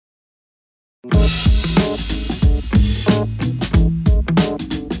Hi,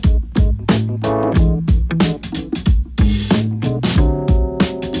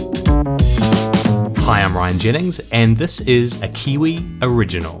 I'm Ryan Jennings, and this is a Kiwi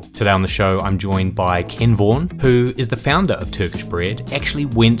Original. Today on the show, I'm joined by Ken Vaughan, who is the founder of Turkish Bread, actually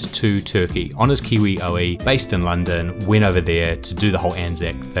went to Turkey on his Kiwi OE, based in London, went over there to do the whole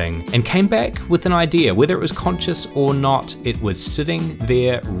Anzac thing, and came back with an idea. Whether it was conscious or not, it was sitting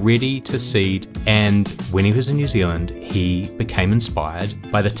there ready to seed, and when he was in New Zealand, he became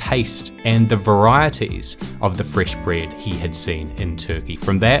inspired by the taste and the varieties of the fresh bread he had seen in Turkey.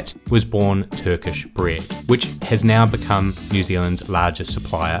 From that was born Turkish Bread, which has now become New Zealand's largest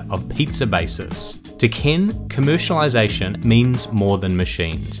supplier of pizza bases. To Ken, commercialisation means more than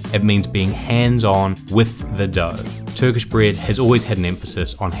machines. It means being hands-on with the dough. Turkish Bread has always had an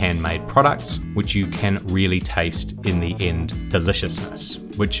emphasis on handmade products, which you can really taste in the end deliciousness,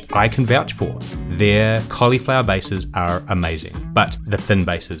 which I can vouch for. Their cauliflower bases are amazing, but the thin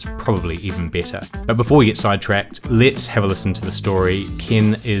bases probably even better. But before we get sidetracked, let's have a listen to the story.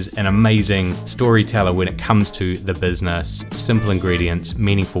 Ken is an amazing storyteller when it comes to the business. Simple ingredients,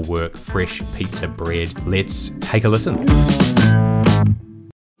 meaningful work, fresh pizza bread. Let's take a listen.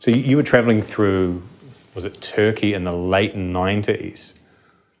 So you were traveling through, was it Turkey in the late 90s?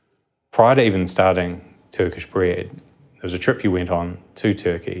 Prior to even starting Turkish Bread, there was a trip you went on to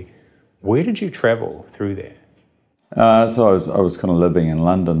Turkey. Where did you travel through there? So I was kind of living in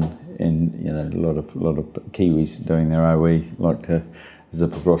London, and a lot of Kiwis doing their OE like to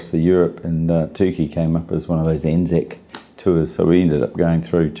zip across to Europe, and Turkey came up as one of those Anzac tours. So we ended up going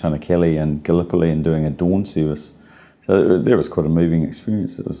through Çanakkale and Gallipoli and doing a dawn service. So that was quite a moving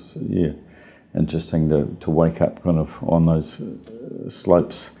experience. It was interesting to wake up kind of on those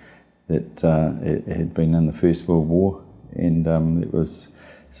slopes that it had been in the First World War, and it was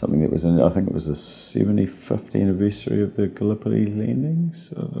something that was in, I think it was the 75th anniversary of the Gallipoli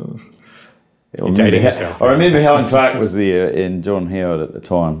landings. I remember Helen Clark was there and John Howard at the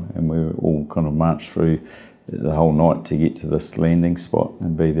time, and we were all kind of marched through the whole night to get to this landing spot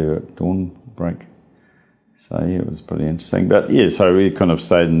and be there at dawn break. So it was pretty interesting. But so we kind of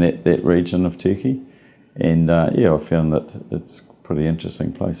stayed in that region of Turkey, and I found that it's a pretty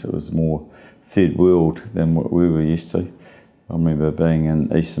interesting place. It was more third world than what we were used to. I remember being in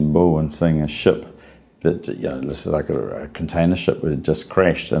Istanbul and seeing a ship that, this is like a container ship that had just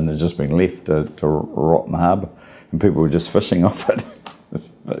crashed and had just been left to rot in the harbour, and people were just fishing off it.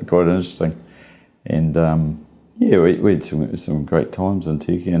 It's quite interesting. And we had some great times in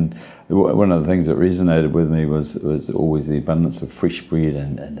Turkey, and one of the things that resonated with me was always the abundance of fresh bread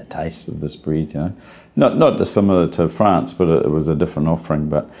and the taste of this bread. Not dissimilar to France, but it was a different offering.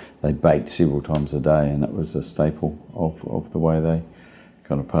 But they baked several times a day, and it was a staple of the way they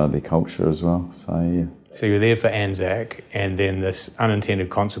kind of part of their culture as well. So you were there for Anzac, and then this unintended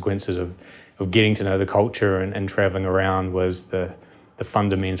consequences of getting to know the culture and travelling around was the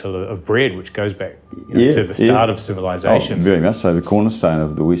fundamental of bread, which goes back to the start of civilization. Oh, very much so, the cornerstone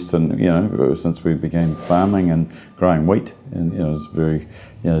of the Western, since we began farming and growing wheat, and it was very,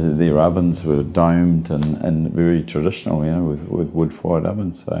 their ovens were domed and very traditional, with wood-fired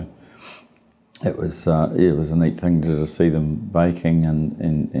ovens. So it was a neat thing to see them baking and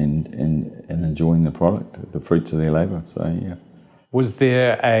enjoying the product, the fruits of their labour. So Was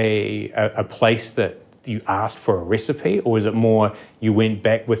there a place that you asked for a recipe, or is it more you went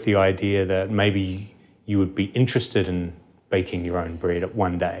back with the idea that maybe you would be interested in baking your own bread at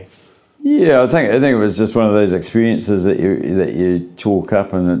one day? Yeah, I think it was just one of those experiences that you chalk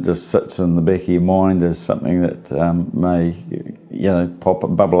up, and it just sits in the back of your mind as something that may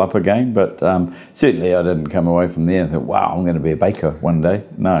bubble up again. But certainly I didn't come away from there and think, wow, I'm going to be a baker one day.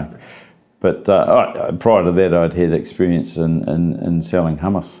 No. But prior to that, I'd had experience in selling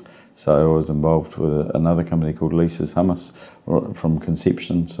hummus. So I was involved with another company called Lisa's Hummus from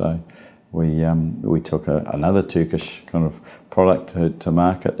conception. So we took another Turkish kind of product to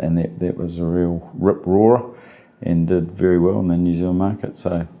market, and that was a real rip roarer and did very well in the New Zealand market.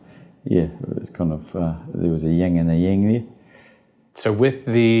 So it was kind of there was a yin and a yang there. So with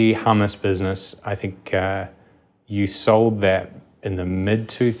the hummus business, I think you sold that in the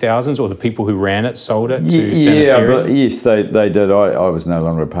mid-2000s, or the people who ran it sold it to Sanitarium? Yes, they did. I was no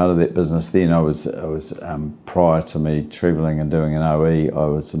longer a part of that business then. I was prior to me travelling and doing an OE, I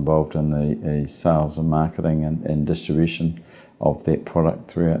was involved in the sales and marketing and distribution of that product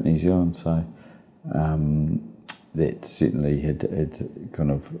throughout New Zealand. So that certainly had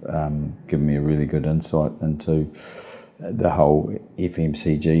kind of given me a really good insight into the whole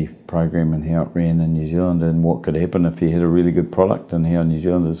FMCG program and how it ran in New Zealand, and what could happen if you had a really good product and how New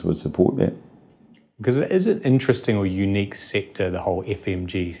Zealanders would support that. Because it is an interesting or unique sector, the whole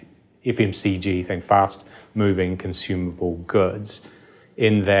FMCG thing, fast-moving consumable goods,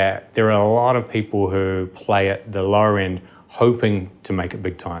 in that there are a lot of people who play at the lower end hoping to make it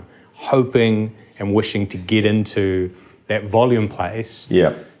big time, hoping and wishing to get into that volume place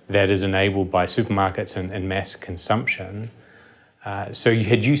that is enabled by supermarkets and mass consumption. So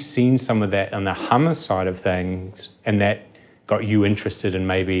had you seen some of that on the hummus side of things, and that got you interested in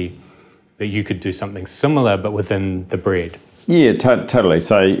maybe that you could do something similar but within the bread? Yeah, totally.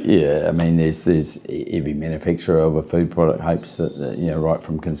 So, yeah, I mean, there's every manufacturer of a food product hopes that, right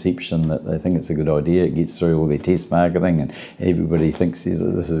from conception, that they think it's a good idea. It gets through all their test marketing and everybody thinks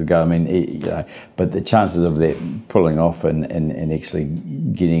this is go. I mean, but the chances of that pulling off and actually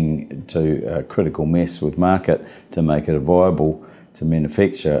getting to a critical mass with market to make it viable to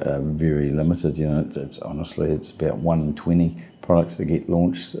manufacture are very limited. It's honestly, it's about 1 in 20 products that get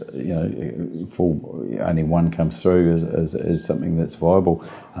launched, only one comes through as something that's viable.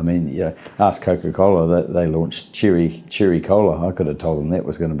 I mean, ask Coca-Cola, they launched cherry cola. I could have told them that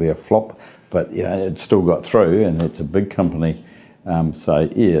was going to be a flop, but it still got through, and it's a big company.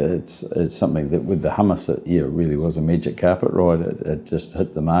 It's something that with the hummus, it really was a magic carpet ride. It just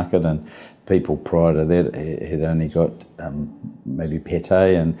hit the market, and people prior to that had only got maybe pate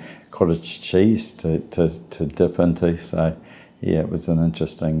and cottage cheese to dip into. So. Yeah, it was an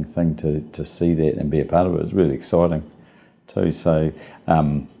interesting thing to see that and be a part of it. It was really exciting too. So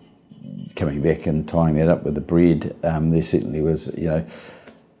coming back and tying that up with the bread, there certainly was,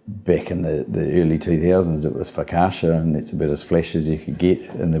 back in the early 2000s, it was focaccia, and it's about as flash as you could get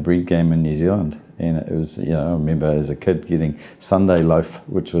in the bread game in New Zealand. And it was, I remember as a kid getting Sunday loaf,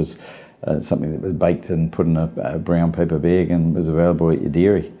 which was something that was baked and put in a brown paper bag and was available at your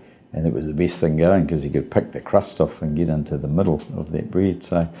dairy. And it was the best thing going because you could pick the crust off and get into the middle of that bread.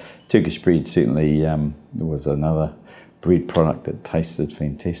 So Turkish bread certainly was another bread product that tasted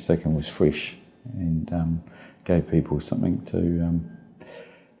fantastic and was fresh and gave people something to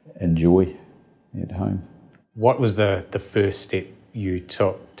enjoy at home. What was the first step you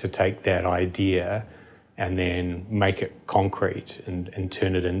took to take that idea and then make it concrete and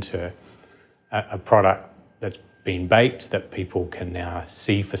turn it into a product that's been baked that people can now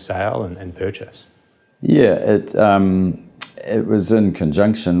see for sale and purchase? Yeah, it was in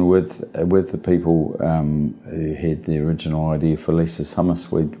conjunction with the people who had the original idea for Lisa's hummus.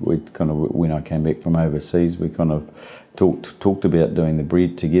 We'd kind of, when I came back from overseas, we kind of talked about doing the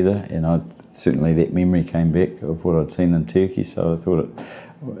bread together, and certainly that memory came back of what I'd seen in Turkey. So I thought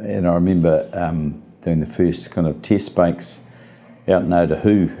and I remember doing the first kind of test bakes out in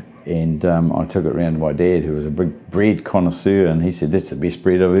Otahu. And I took it round to my dad, who was a big bread connoisseur, and he said, "That's the best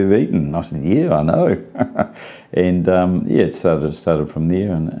bread I've ever eaten." And I said, "Yeah, I know." And it started from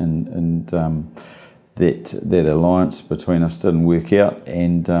there, and that alliance between us didn't work out,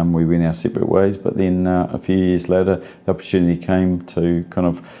 and we went our separate ways. But then a few years later, the opportunity came to kind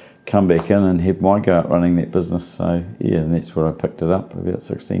of come back in and have my go at running that business. So and that's where I picked it up about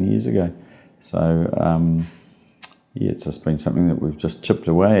 16 years ago. So. It's just been something that we've just chipped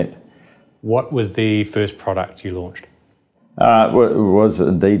away at. What was the first product you launched? It was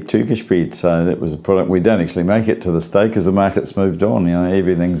indeed Turkish bread. So that was a product. We don't actually make it to this day because the market's moved on.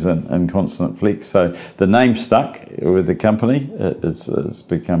 Everything's in constant flex. So the name stuck with the company. It's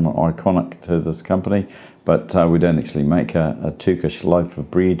become iconic to this company. But we don't actually make a Turkish loaf of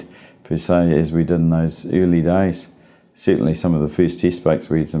bread per se as we did in those early days. Certainly some of the first test bakes,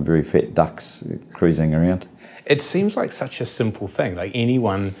 we had some very fat ducks cruising around. It seems like such a simple thing. Like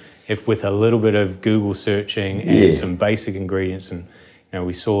anyone, if with a little bit of Google searching and some basic ingredients, and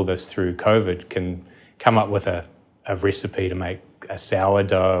we saw this through COVID, can come up with a recipe to make a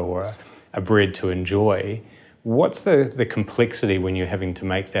sourdough or a bread to enjoy. What's the complexity when you're having to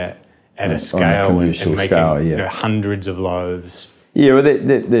make that at a scale and making hundreds of loaves? Yeah, well,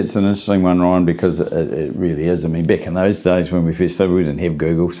 that's an interesting one, Ryan, because it really is. I mean, back in those days when we first started, we didn't have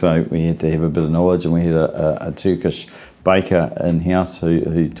Google, so we had to have a bit of knowledge, and we had a Turkish baker in-house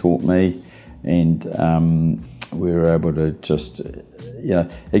who taught me, and we were able to just,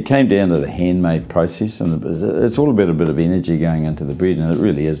 it came down to the handmade process, and it's all about a bit of energy going into the bread, and it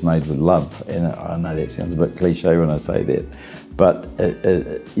really is made with love. And I know that sounds a bit cliche when I say that, but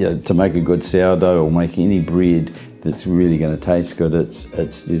to make a good sourdough or make any bread that's really going to taste good,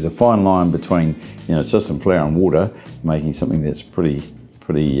 there's a fine line between it's just some flour and water, making something that's pretty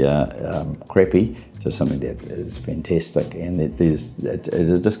crappy to something that is fantastic, and that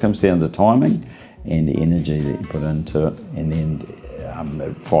it just comes down to timing and the energy that you put into it, and then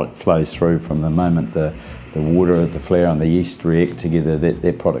it flows through from the moment the water, the flour and the yeast react together,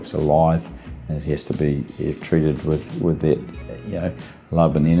 that product's alive and it has to be treated with that,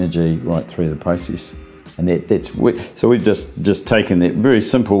 love and energy right through the process. And so we've just taken that very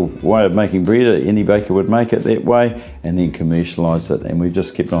simple way of making bread. Any baker would make it that way, and then commercialise it. And we've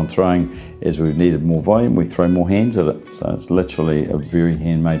just kept on throwing, as we've needed more volume, we throw more hands at it. So it's literally a very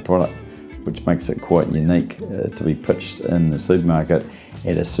handmade product, which makes it quite unique to be pitched in the supermarket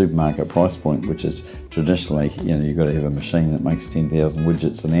at a supermarket price point, which is traditionally, you've got to have a machine that makes 10,000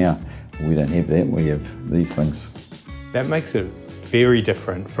 widgets an hour. We don't have that. We have these things. That makes it very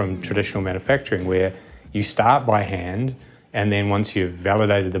different from traditional manufacturing, where you start by hand, and then once you've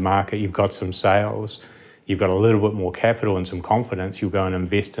validated the market, you've got some sales, you've got a little bit more capital and some confidence, you'll go and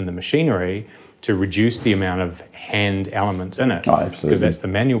invest in the machinery to reduce the amount of hand elements in it. Oh, absolutely. Because that's the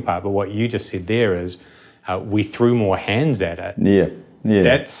manual part. But what you just said there is we threw more hands at it. Yeah.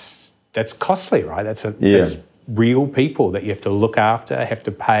 That's costly, right? That's real people that you have to look after, have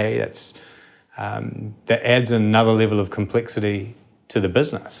to pay. That adds another level of complexity to the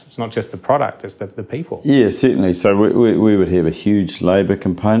business. It's not just the product, it's the people. Yeah, certainly. So we would have a huge labour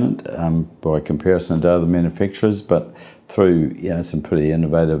component by comparison to other manufacturers, but through some pretty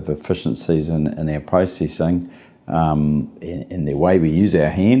innovative efficiencies in our processing and the way we use our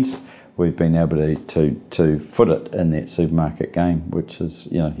hands, we've been able to foot it in that supermarket game, which is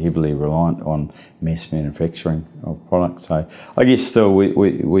heavily reliant on mass manufacturing of products. So I guess still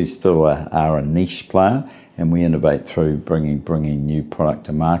we still are a niche player, and we innovate through bringing new product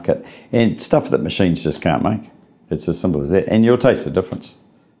to market and stuff that machines just can't make. It's as simple as that, and you'll taste the difference.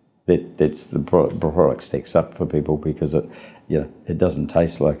 That's the product stacks up for people, because it doesn't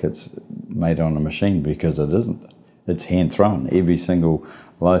taste like it's made on a machine, because it isn't. It's hand thrown. Every single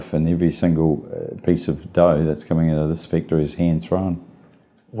loaf and every single piece of dough that's coming out of this factory is hand thrown.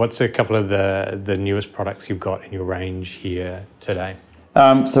 What's a couple of the newest products you've got in your range here today?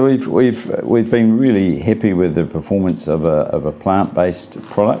 So we've been really happy with the performance of a plant-based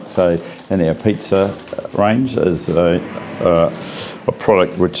product. So in our pizza range is a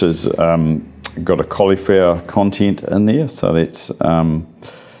product which has got a cauliflower content in there. So that's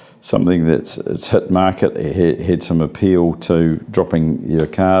something it's hit market. It had some appeal to dropping your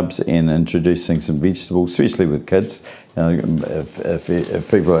carbs and introducing some vegetables, especially with kids.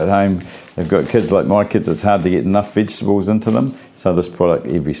 If people at home have got kids like my kids, it's hard to get enough vegetables into them. So this product,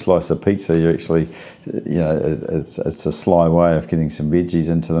 every slice of pizza, you actually, it's a sly way of getting some veggies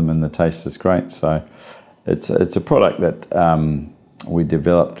into them, and the taste is great. So it's a product that we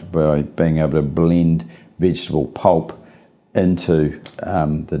developed by being able to blend vegetable pulp into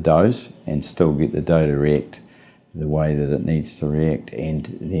the doughs and still get the dough to react the way that it needs to react, and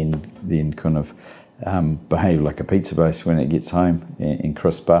then kind of behave like a pizza base when it gets home, and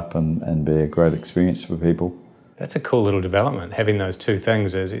crisp up and be a great experience for people. That's a cool little development, having those two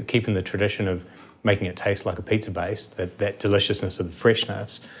things, is keeping the tradition of making it taste like a pizza base, that deliciousness of the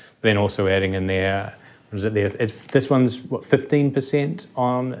freshness, then also adding in there, this one's, 15%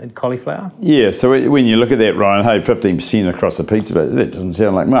 on cauliflower? Yeah, so when you look at that, Ryan, hey, 15% across a pizza base, that doesn't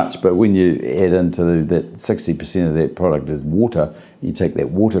sound like much, but when you add into that 60% of that product is water, you take that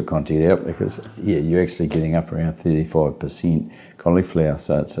water content out, because you're actually getting up around 35% cauliflower,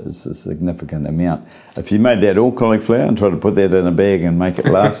 so it's a significant amount. If you made that all cauliflower and tried to put that in a bag and make it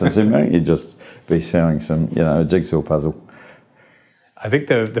last in something, you'd just be selling some, a jigsaw puzzle. I think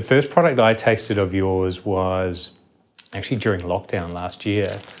the first product I tasted of yours was actually during lockdown last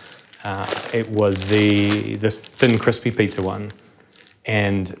year. It was this thin crispy pizza one,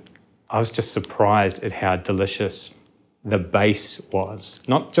 and I was just surprised at how delicious the base was.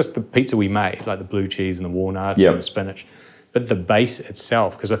 Not just the pizza we made, like the blue cheese and the walnuts and the spinach, but the base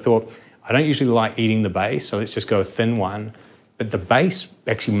itself, because I thought, I don't usually like eating the base, so let's just go a thin one. But the base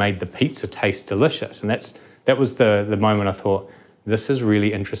actually made the pizza taste delicious, and that was the moment I thought, this is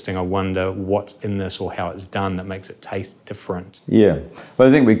really interesting. I wonder what's in this or how it's done that makes it taste different. Yeah, well,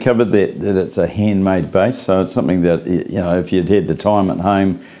 I think we covered that it's a handmade base, so it's something that, if you'd had the time at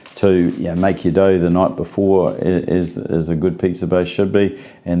home to make your dough the night before, as a good pizza base should be,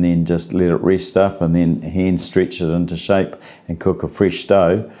 and then just let it rest up and then hand stretch it into shape and cook a fresh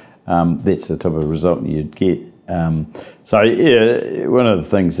dough, that's the type of result you'd get. So one of the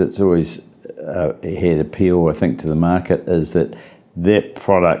things that's always had appeal, I think, to the market is that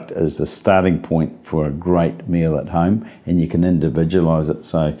product is the starting point for a great meal at home, and you can individualise it.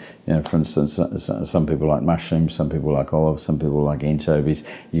 So, for instance, some people like mushrooms, some people like olives, some people like anchovies.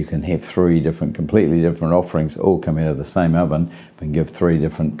 You can have 3 completely different offerings, all come out of the same oven, and give 3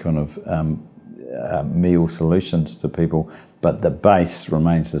 different kind of meal solutions to people. But the base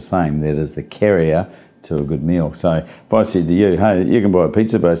remains the same. That is the carrier to a good meal. So if I said to you, hey, you can buy a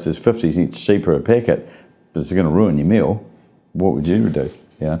pizza base that's 50 cents cheaper a packet, but it's going to ruin your meal, what would you do?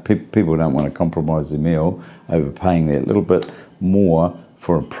 People don't want to compromise their meal over paying that little bit more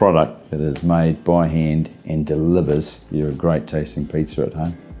for a product that is made by hand and delivers you a great tasting pizza at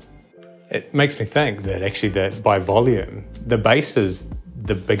home. It makes me think that actually that by volume, the base is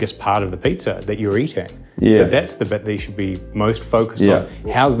the biggest part of the pizza that you're eating. Yeah. So that's the bit that you should be most focused on.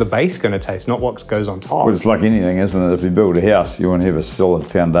 How's the base going to taste, not what goes on top? Well, it's like anything, isn't it? If you build a house, you want to have a solid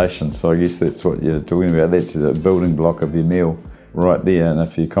foundation. So I guess that's what you're talking about. That's the building block of your meal right there. And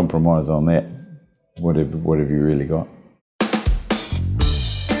if you compromise on that, what have you really got?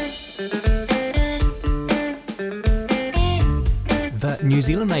 The New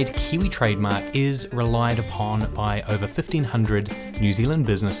Zealand-made Kiwi trademark is relied upon by over 1,500 New Zealand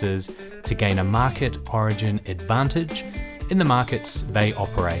businesses to gain a market origin advantage in the markets they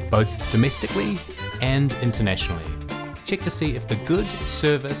operate, both domestically and internationally. Check to see if the good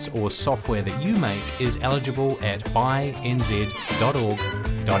service or software that you make is eligible at buynz.org.nz.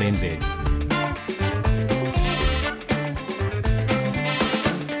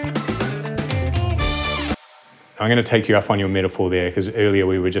 I'm going to take you up on your metaphor there, because earlier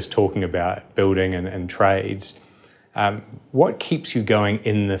we were just talking about building and trades. What keeps you going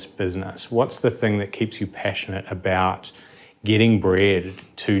in this business? What's the thing that keeps you passionate about getting bread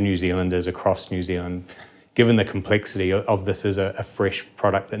to New Zealanders across New Zealand? Given the complexity of this is a fresh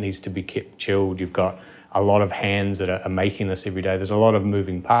product that needs to be kept chilled, you've got a lot of hands that are making this every day. There's a lot of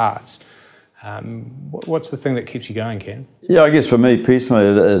moving parts. What's the thing that keeps you going, Ken? Yeah, I guess for me personally,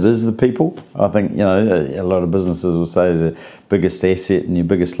 it is the people. I think, a lot of businesses will say the biggest asset and your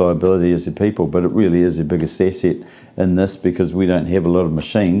biggest liability is the people, but it really is your biggest asset in this, because we don't have a lot of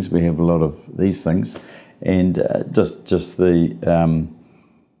machines. We have a lot of these things, and just the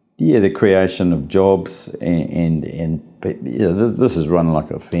creation of jobs and this is run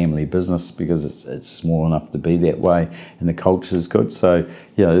like a family business because it's small enough to be that way, and the culture is good. So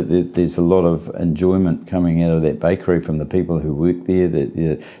there's a lot of enjoyment coming out of that bakery from the people who work there.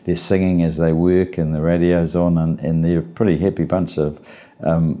 They're singing as they work, and the radio's on, and they're a pretty happy bunch of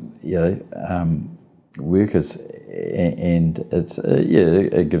workers, and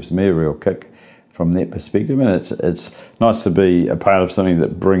it gives me a real kick from that perspective, and it's nice to be a part of something that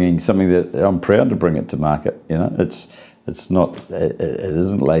I'm proud to bring it to market. It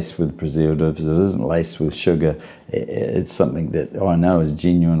isn't laced with preservatives, it isn't laced with sugar. It's something that I know is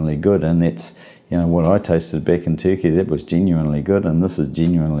genuinely good, and that's what I tasted back in Turkey. That was genuinely good, and this is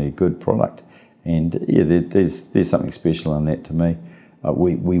genuinely a good product. And there's something special in that to me.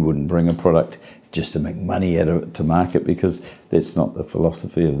 We wouldn't bring a product just to make money out of it to market, because that's not the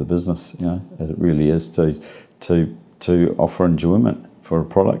philosophy of the business. It really is to offer enjoyment for a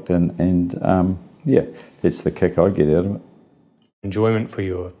product, and that's the kick I get out of it. Enjoyment for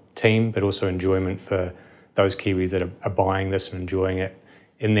your team, but also enjoyment for those Kiwis that are buying this and enjoying it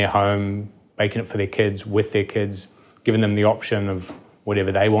in their home, making it for their kids, with their kids, giving them the option of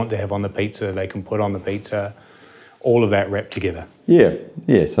whatever they want to have on the pizza, they can put on the pizza. All of that wrapped together. Yeah.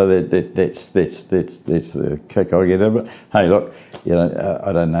 So that's the kick I get out of it. Hey, look,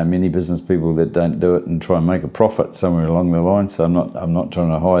 I don't know many business people that don't do it and try and make a profit somewhere along the line. So I'm not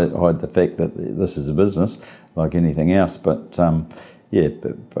trying to hide the fact that this is a business like anything else. But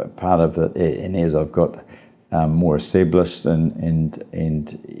but part of it, and as I've got more established and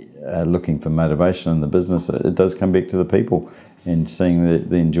looking for motivation in the business, it does come back to the people and seeing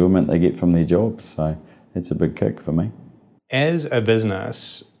the enjoyment they get from their jobs. So it's a big kick for me. As a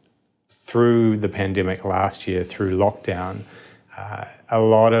business, through the pandemic last year, through lockdown, a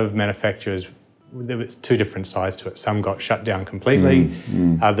lot of manufacturers, there was two different sides to it. Some got shut down completely,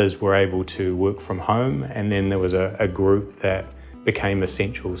 others were able to work from home, and then there was a group that became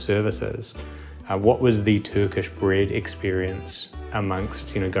essential services. What was the Turkish bread experience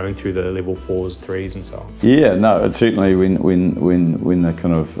amongst, going through the level 4s, 3s and so on? Yeah, no, it certainly when the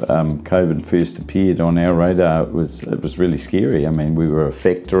kind of COVID first appeared on our radar, it was really scary. I mean, we were a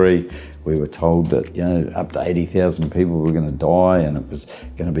factory. We were told that up to 80,000 people were going to die, and it was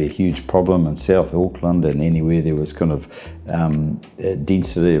going to be a huge problem in South Auckland and anywhere there was kind of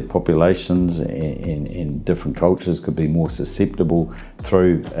density of populations, and different cultures could be more susceptible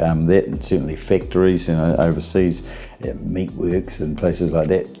through that, and certainly factories, overseas, meatworks and places like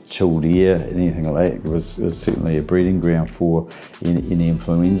that, chilled air, anything like that was certainly a breeding ground for any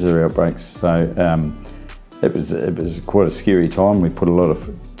influenza outbreaks. So it was quite a scary time. We put a lot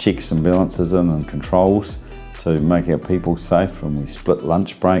of checks and balances in and controls to make our people safe, and we split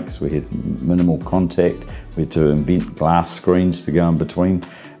lunch breaks. We had minimal contact. We had to invent glass screens to go in between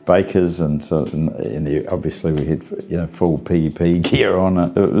bakers, and so obviously we had full PEP gear on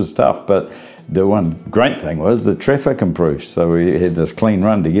it. It was tough, but the one great thing was the traffic improved, so we had this clean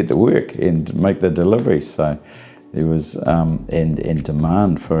run to get to work and make the deliveries. So there was and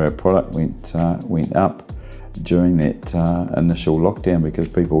demand for our product went up during that initial lockdown because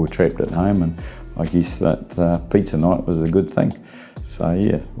people were trapped at home, and I guess that pizza night was a good thing. So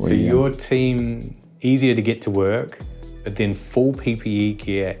yeah. So your team, easier to get to work, but then full PPE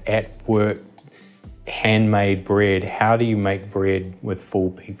gear at work, handmade bread. How do you make bread with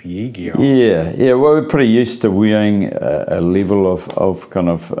full PPE gear on? Yeah. Well, we're pretty used to wearing a level of kind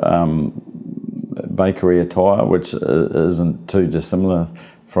of bakery attire, which isn't too dissimilar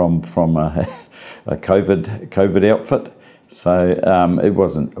from a COVID outfit. So it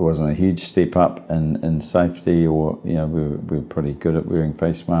wasn't a huge step up in safety, or we were pretty good at wearing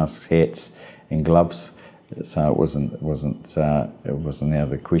face masks, hats, and gloves. So it wasn't out of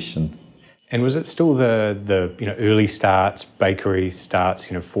the question. And was it still the early starts, bakery starts,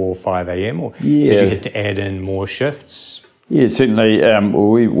 4 or 5 a.m, or did you have to add in more shifts? Yeah, certainly.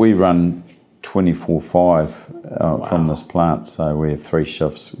 We run 24/5 from this plant, so we have 3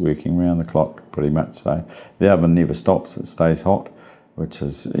 shifts working around the clock pretty much. So the oven never stops; it stays hot, which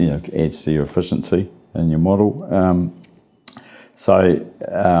is adds to your efficiency in your model.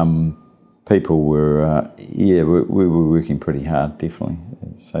 People were we were working pretty hard. Definitely,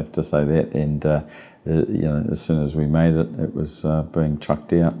 it's safe to say that. And as soon as we made it, it was being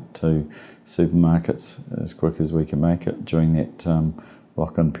trucked out to supermarkets as quick as we could make it during that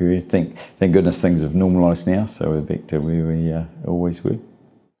lock-in period. Thank goodness things have normalised now, so we're back to where we always were.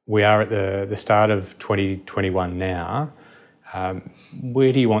 We are at the start of 2021 now.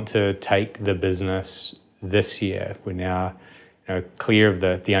 Where do you want to take the business this year? We're now clear of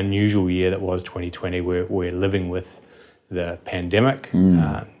the unusual year that was 2020. We're living with the pandemic.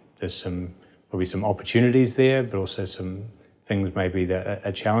 There's probably some opportunities there, but also some things maybe that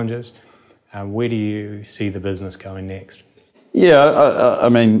are challenges. Where do you see the business going next? Yeah, I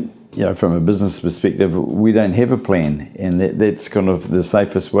mean, from a business perspective, we don't have a plan, and that's kind of the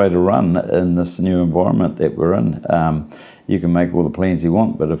safest way to run in this new environment that we're in. You can make all the plans you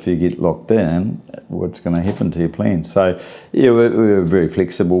want, but if you get locked in, what's going to happen to your plans? So, we're a very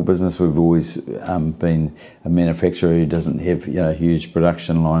flexible business. We've always been a manufacturer who doesn't have huge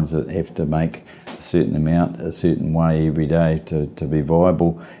production lines that have to make a certain amount, a certain way every day to be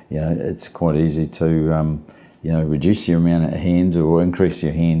viable. It's quite easy to reduce your amount of hands or increase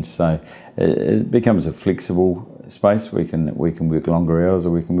your hands. So it becomes a flexible space. We can work longer hours,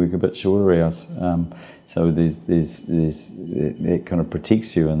 or we can work a bit shorter hours. So there's that kind of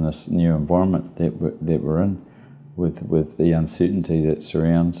protects you in this new environment that we're in, with the uncertainty that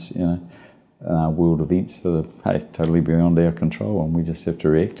surrounds world events that are totally beyond our control, and we just have to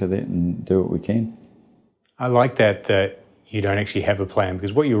react to that and do what we can. I like that you don't actually have a plan,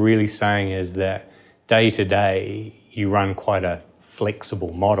 because what you're really saying is that day to day, you run quite a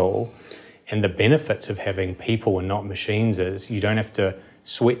flexible model, and the benefits of having people and not machines is you don't have to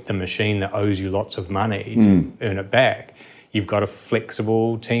sweat the machine that owes you lots of money to earn it back. You've got a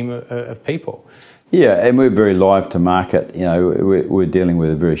flexible team of people. Yeah, and we're very live to market. We're dealing with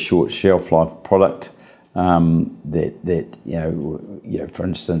a very short shelf life product. For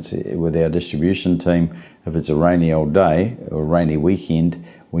instance, with our distribution team, if it's a rainy old day or a rainy weekend,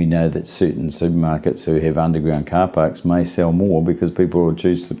 we know that certain supermarkets who have underground car parks may sell more because people will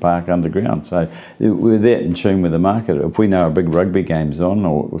choose to park underground. So we're that in tune with the market. If we know a big rugby game's on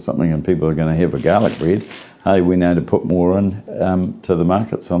or something and people are going to have a garlic bread, we know to put more in to the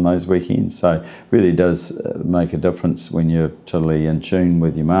markets on those weekends. So it really does make a difference when you're totally in tune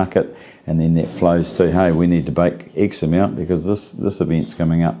with your market, and then that flows to, we need to bake X amount because this event's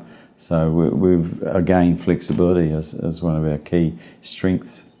coming up. So we've, again, flexibility is one of our key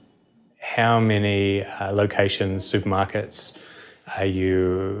strengths. How many locations, supermarkets, are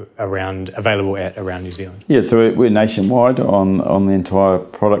you available at around New Zealand? Yeah, so we're nationwide on the entire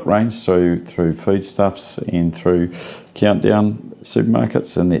product range, through foodstuffs and through Countdown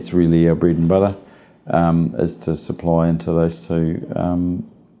supermarkets, and that's really our bread and butter, is to supply into those two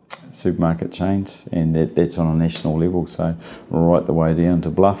supermarket chains, and that's on a national level. So right the way down to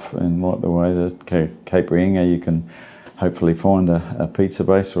Bluff and right the way to Cape Reinga, you can hopefully find a pizza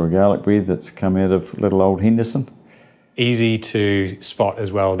base or a garlic bread that's come out of little old Henderson. Easy to spot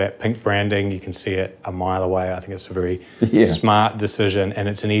as well, that pink branding, you can see it a mile away. I think it's a very smart decision, and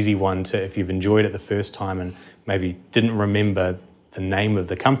it's an easy one to, if you've enjoyed it the first time and maybe didn't remember the name of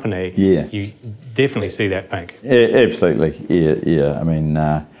the company, you definitely see that pink. Yeah, absolutely, yeah. I mean,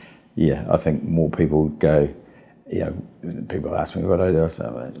 I think more people go people ask me what I do. I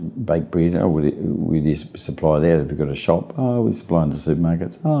say, bake bread. Oh, where do you supply that? Have you got a shop? Oh, we supply into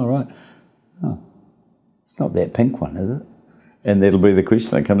supermarkets. Oh, right. Oh, it's not that pink one, is it? And that'll be the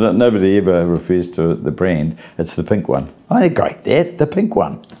question that comes up. Nobody ever refers to the brand. It's the pink one. I got that, the pink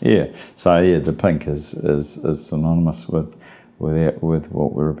one. Yeah. So yeah, the pink is synonymous with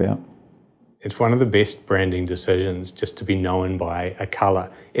what we're about. It's one of the best branding decisions, just to be known by a colour.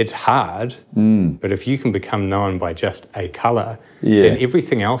 It's hard, but if you can become known by just a colour, then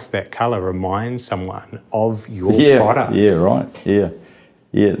everything else that colour reminds someone of your product. Yeah, right.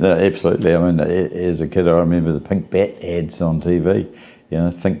 Yeah, no, absolutely. I mean, as a kid, I remember the pink bat ads on TV.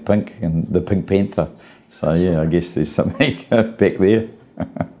 Think pink and the Pink Panther. So yeah, I guess there's something back there.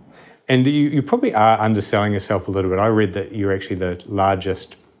 And you probably are underselling yourself a little bit. I read that you're actually the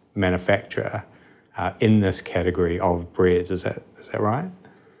largest manufacturer in this category of breads. Is that right?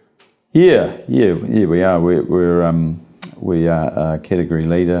 Yeah, we are. We are a category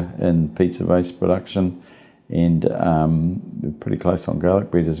leader in pizza-based production, and we're pretty close on garlic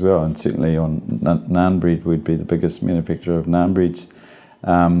bread as well, and certainly on naan bread. We'd be the biggest manufacturer of naan breads.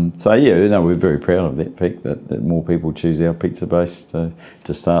 We're very proud of that peak, that more people choose our pizza base to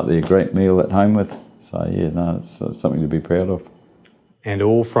start their great meal at home with. So it's something to be proud of. And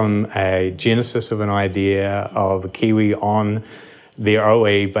all from a genesis of an idea of a Kiwi on their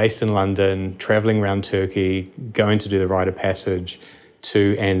OE based in London, travelling around Turkey, going to do the rite of passage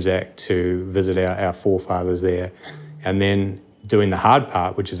to Anzac to visit our forefathers there, and then doing the hard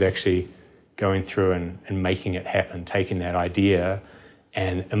part, which is actually going through and making it happen, taking that idea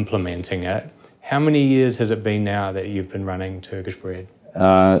and implementing it. How many years has it been now that you've been running Turkish Bread?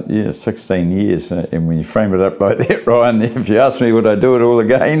 16 years. And when you frame it up like that, Ryan, if you ask me would I do it all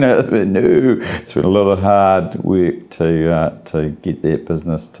again, no. It's been a lot of hard work to get that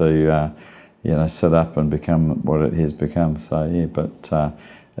business to sit up and become what it has become. So yeah, but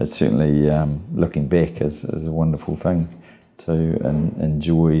it's certainly looking back is a wonderful thing to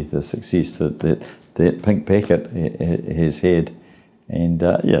enjoy the success that pink packet has had. And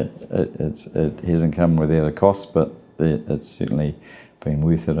it hasn't come without a cost, but it's certainly been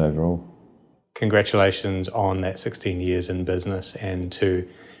worth it overall. Congratulations on that 16 years in business, and to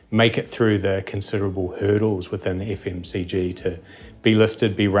make it through the considerable hurdles within FMCG to be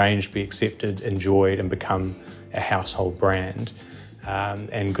listed, be ranged, be accepted, enjoyed, and become a household brand.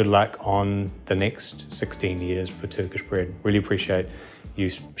 And good luck on the next 16 years for Turkish Bread. Really appreciate you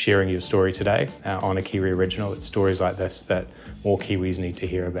sharing your story today on a Kiwi Original. It's stories like this that more Kiwis need to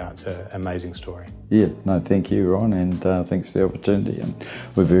hear about. It's an amazing story. Yeah, no, thank you, Ron, and thanks for the opportunity. And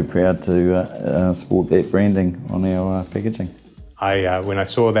we're very proud to support that branding on our packaging. When I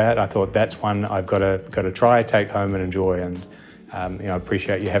saw that, I thought that's one I've got to try, take home and enjoy. And I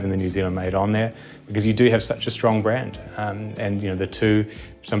appreciate you having the New Zealand made on there, because you do have such a strong brand. And the two,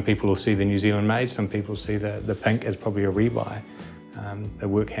 some people will see the New Zealand made, some people see the pink as probably a rebuy. They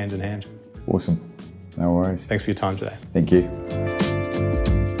work hand in hand. Awesome. No worries. Thanks for your time today. Thank you.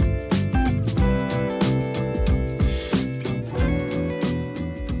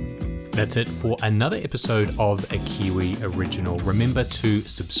 That's it for another episode of a Kiwi Original. Remember to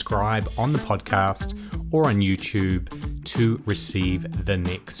subscribe on the podcast or on YouTube to receive the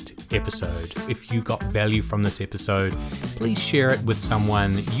next episode. If you got value from this episode, please share it with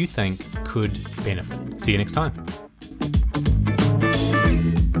someone you think could benefit. See you next time.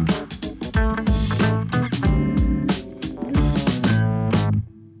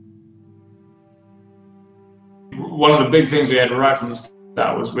 One of the big things we had right from the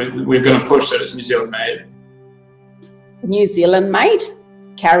start was we're going to push that it's New Zealand made. New Zealand made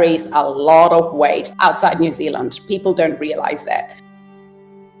carries a lot of weight outside New Zealand. People don't realise that.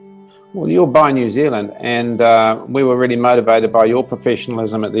 Well, you're by New Zealand, and we were really motivated by your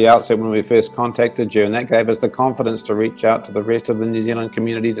professionalism at the outset when we first contacted you, and that gave us the confidence to reach out to the rest of the New Zealand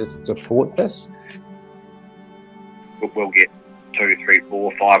community to support this. We'll get 2, 3,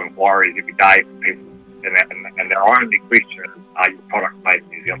 4, 5 inquiries every day from people. And their only question is, are your products made in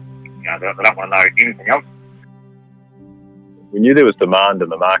New Zealand? They don't want to know anything else. We knew there was demand in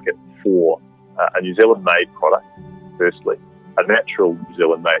the market for a New Zealand-made product, firstly, a natural New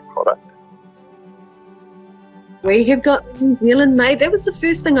Zealand-made product. We have got New Zealand made. That was the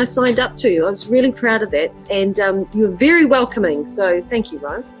first thing I signed up to. I was really proud of that, and you were very welcoming, so thank you,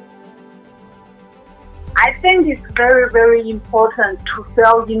 Ryan. I think it's very, very important to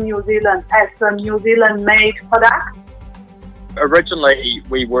sell in New Zealand as a New Zealand-made product. Originally,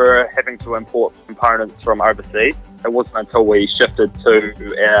 we were having to import components from overseas. It wasn't until we shifted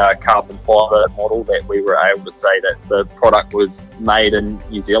to our carbon fibre model that we were able to say that the product was made in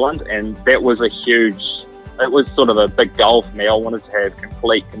New Zealand, and that was a huge it was sort of a big goal for me. I wanted to have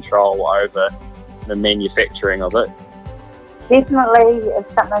complete control over the manufacturing of it. Definitely,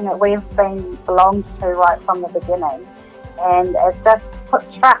 it's something that we've been belonged to right from the beginning, and it just puts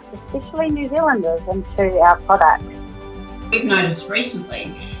trust, especially New Zealanders, into our products. We've noticed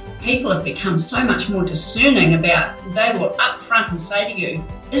recently people have become so much more discerning about, they will up front and say to you,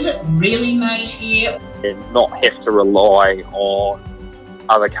 is it really made here? And not have to rely on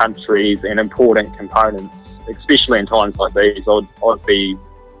other countries and important components, especially in times like these.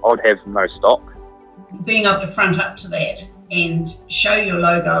 I'd have no stock. Being able to front up to that and show your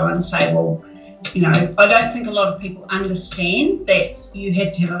logo and say, well, you know, I don't think a lot of people understand that you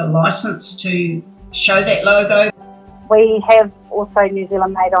have to have a license to show that logo. We have also New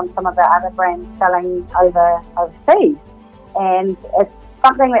Zealand made on some of our other brands selling overseas, and it's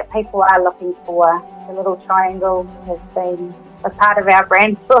something that people are looking for. The little triangle has been a part of our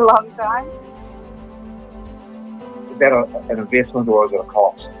brand for a long time. Is that an investment or is it a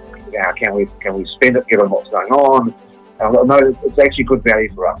cost? Can we spend it given what's going on? No, it's actually good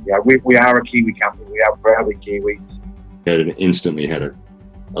value for us. We are a Kiwi company. We are proudly Kiwi. Instantly had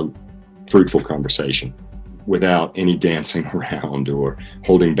a fruitful conversation without any dancing around or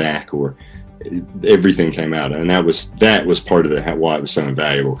holding back, or everything came out, and that was part of why it was so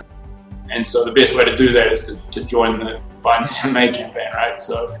invaluable. And so the best way to do that is to join the Buy New Zealand Made campaign, right?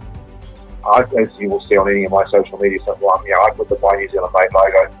 So, as you will see on any of my social media stuff, I put the Buy New Zealand Made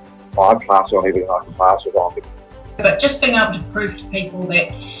logo. I plaster on everything I can plaster it on. But just being able to prove to people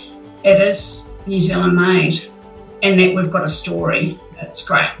that it is New Zealand made and that we've got a story, it's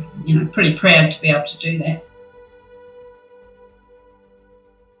great. You know, pretty proud to be able to do that.